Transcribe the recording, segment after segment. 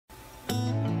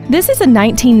This is a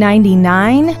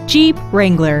 1999 Jeep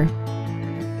Wrangler.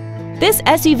 This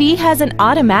SUV has an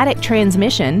automatic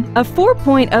transmission, a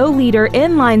 4.0-liter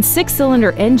inline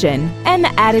six-cylinder engine, and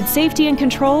the added safety and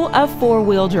control of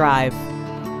four-wheel drive.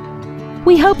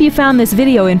 We hope you found this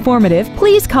video informative.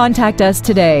 Please contact us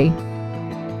today.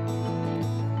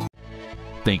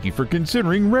 Thank you for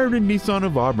considering Rairdon Nissan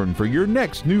of Auburn for your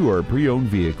next new or pre-owned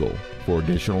vehicle. For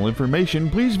additional information,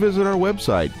 please visit our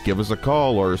website, give us a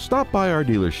call, or stop by our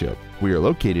dealership. We are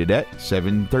located at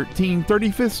 713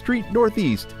 35th Street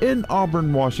Northeast in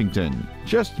Auburn, Washington,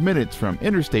 just minutes from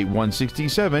Interstate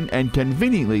 167 and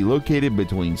conveniently located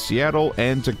between Seattle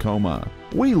and Tacoma.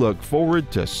 We look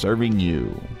forward to serving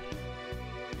you.